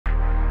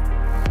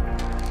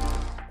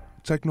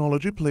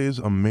Technology plays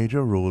a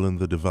major role in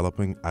the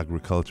developing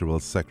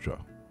agricultural sector.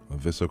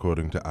 This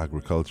according to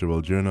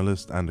agricultural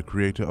journalist and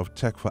creator of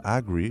Tech for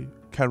Agri,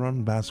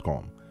 Karen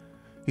Bascom.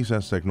 He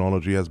says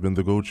technology has been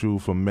the go-to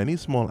for many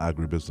small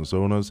agribusiness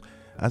owners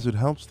as it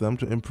helps them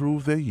to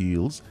improve their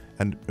yields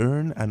and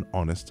earn an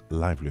honest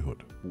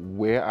livelihood.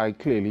 Where I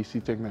clearly see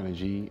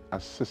technology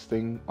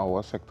assisting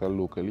our sector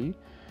locally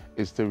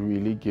is to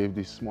really give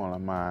the smaller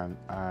man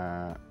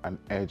an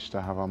edge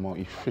to have a more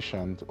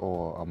efficient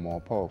or a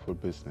more powerful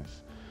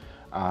business.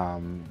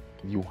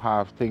 You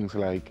have things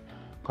like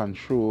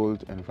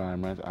controlled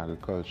environment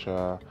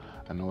agriculture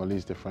and all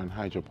these different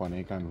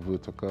hydroponic and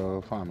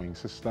vertical farming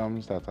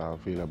systems that are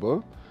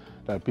available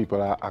that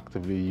people are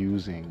actively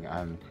using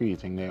and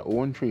creating their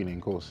own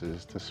training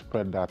courses to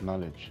spread that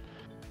knowledge.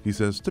 He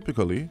says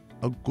typically,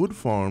 a good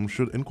farm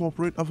should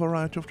incorporate a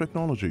variety of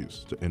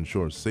technologies to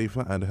ensure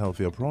safer and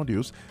healthier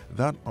produce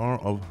that are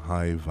of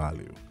high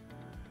value.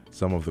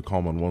 Some of the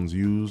common ones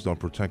used are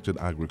protected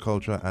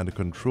agriculture and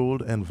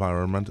controlled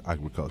environment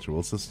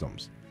agricultural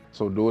systems.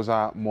 So those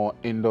are more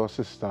indoor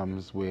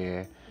systems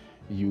where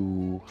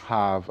you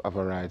have a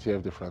variety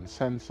of different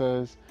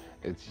sensors.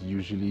 It's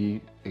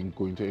usually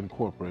going to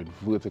incorporate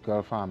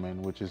vertical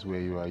farming, which is where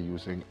you are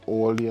using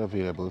all the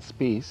available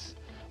space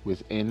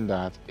within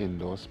that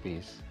indoor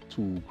space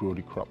to grow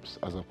the crops,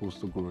 as opposed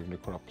to growing the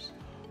crops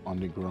on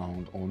the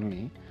ground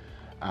only.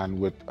 And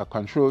with a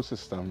control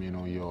system,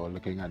 you're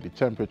looking at the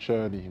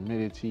temperature, the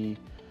humidity,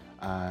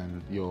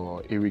 and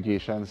your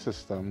irrigation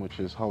system, which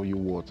is how you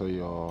water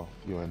your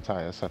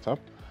entire setup.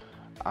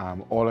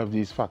 All of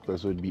these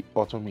factors would be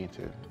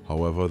automated.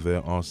 However,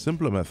 there are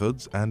simpler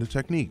methods and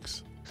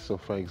techniques. So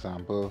for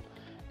example,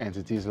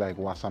 entities like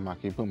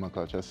Wasamaki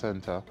Permaculture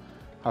Center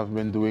have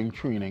been doing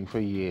training for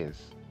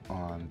years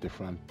on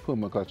different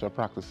permaculture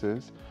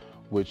practices,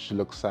 which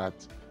looks at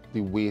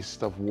the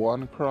waste of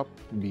one crop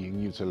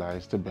being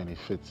utilized to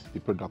benefit the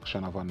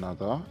production of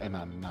another in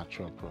a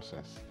natural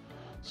process.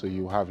 So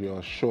you have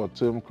your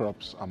short-term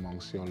crops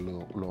amongst your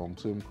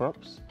long-term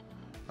crops,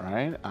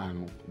 right?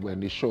 And when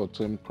the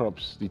short-term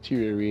crops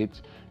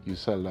deteriorate, you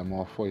sell them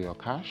off for your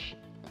cash,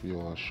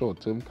 your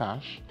short-term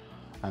cash,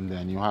 and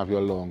then you have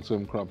your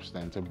long-term crops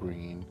then to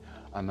bring in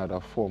another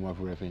form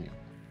of revenue.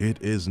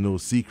 It is no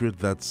secret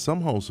that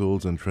some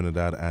households in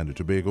Trinidad and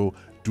Tobago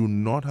do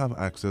not have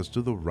access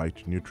to the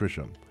right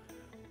nutrition.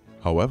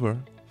 However,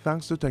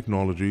 thanks to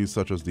technologies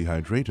such as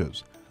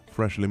dehydrators,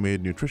 freshly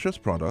made nutritious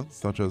products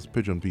such as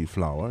pigeon pea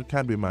flour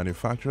can be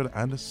manufactured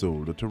and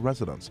sold to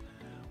residents.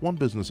 One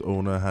business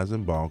owner has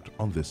embarked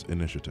on this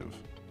initiative.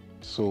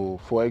 So,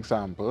 for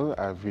example,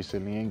 I've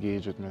recently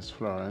engaged with Ms.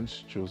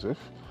 Florence Joseph,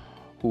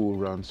 who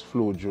runs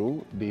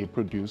Flojo. They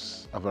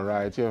produce a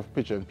variety of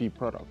pigeon pea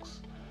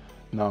products.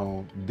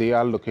 Now, they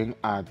are looking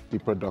at the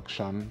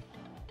production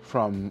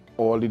from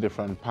all the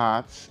different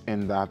parts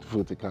in that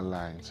vertical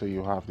line. So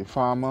you have the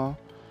farmer,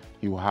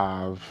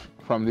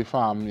 from the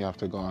farm, you have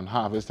to go and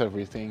harvest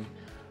everything,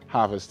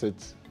 harvest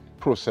it,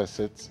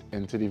 process it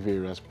into the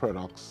various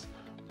products,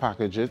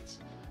 package it,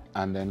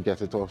 and then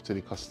get it off to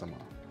the customer.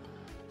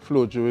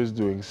 Flojo is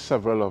doing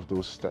several of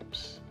those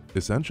steps.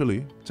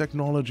 Essentially,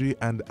 technology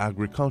and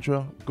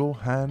agriculture go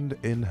hand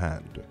in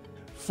hand.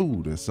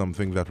 Food is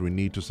something that we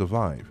need to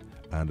survive,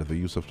 and the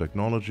use of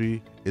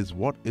technology is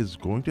what is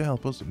going to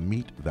help us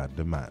meet that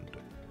demand.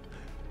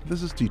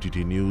 This is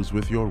TTT News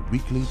with your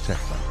weekly Tech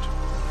Bite.